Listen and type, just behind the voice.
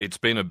It's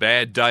been a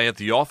bad day at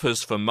the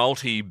office for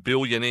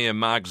multi-billionaire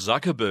Mark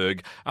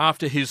Zuckerberg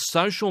after his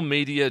social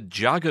media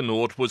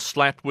juggernaut was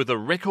slapped with a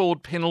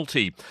record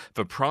penalty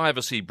for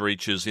privacy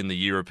breaches in the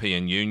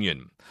European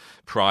Union.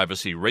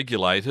 Privacy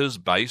regulators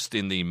based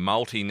in the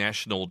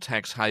multinational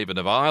tax haven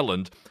of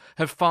Ireland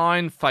have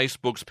fined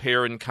Facebook's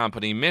parent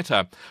company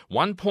Meta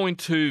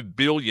 $1.2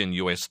 billion,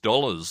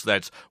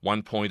 that's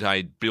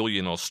 1.8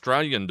 billion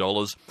Australian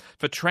dollars,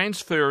 for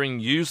transferring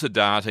user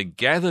data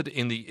gathered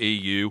in the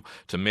EU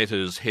to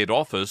Meta's head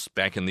office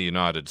back in the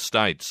United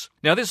States.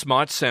 Now, this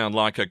might sound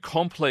like a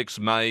complex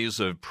maze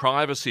of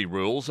privacy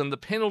rules, and the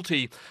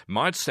penalty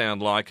might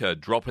sound like a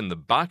drop in the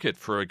bucket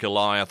for a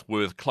Goliath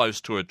worth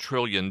close to $1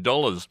 trillion.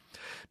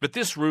 But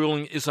this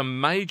ruling is a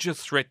major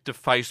threat to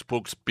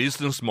Facebook's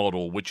business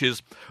model, which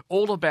is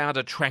all about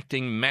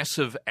attracting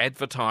massive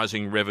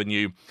advertising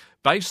revenue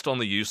based on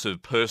the use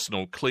of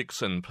personal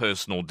clicks and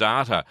personal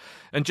data,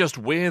 and just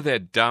where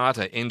that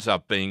data ends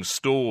up being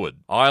stored.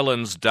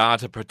 Ireland's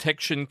Data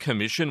Protection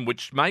Commission,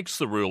 which makes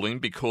the ruling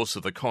because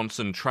of the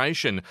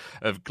concentration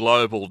of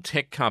global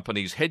tech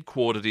companies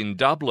headquartered in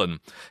Dublin,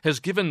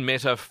 has given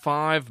Meta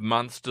 5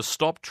 months to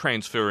stop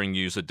transferring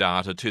user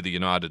data to the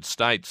United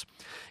States.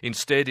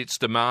 Instead, it's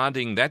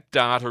demanding that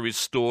data is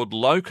stored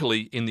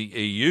locally in the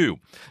EU,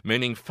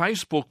 meaning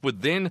Facebook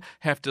would then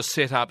have to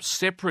set up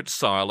separate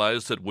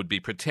silos that would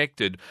be protected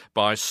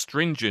by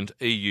stringent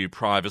EU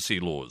privacy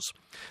laws.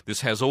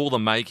 This has all the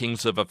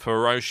makings of a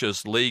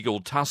ferocious legal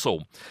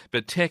tussle,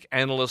 but tech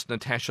analyst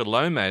Natasha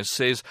Lomas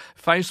says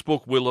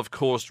Facebook will of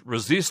course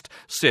resist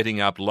setting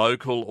up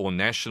local or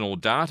national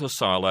data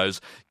silos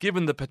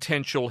given the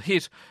potential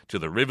hit to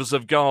the rivers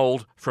of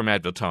gold from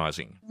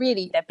advertising.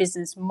 Really, their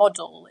business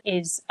model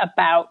is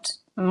about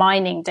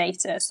mining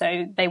data,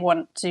 so they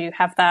want to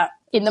have that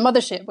in the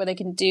mothership where they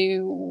can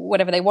do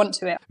whatever they want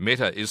to it.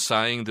 Meta is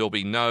saying there'll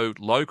be no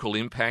local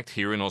impact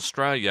here in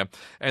Australia,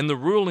 and the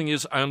ruling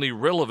is only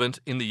relevant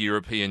in the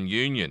European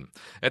Union.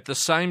 At the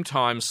same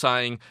time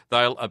saying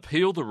they'll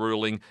appeal the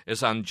ruling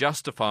as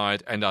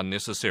unjustified and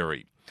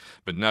unnecessary.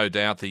 But no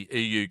doubt the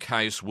EU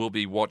case will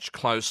be watched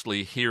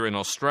closely here in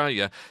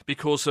Australia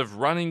because of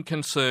running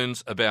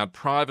concerns about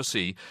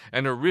privacy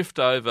and a rift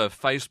over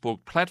Facebook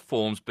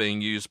platforms being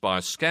used by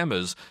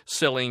scammers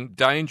selling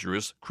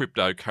dangerous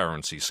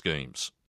cryptocurrency schemes.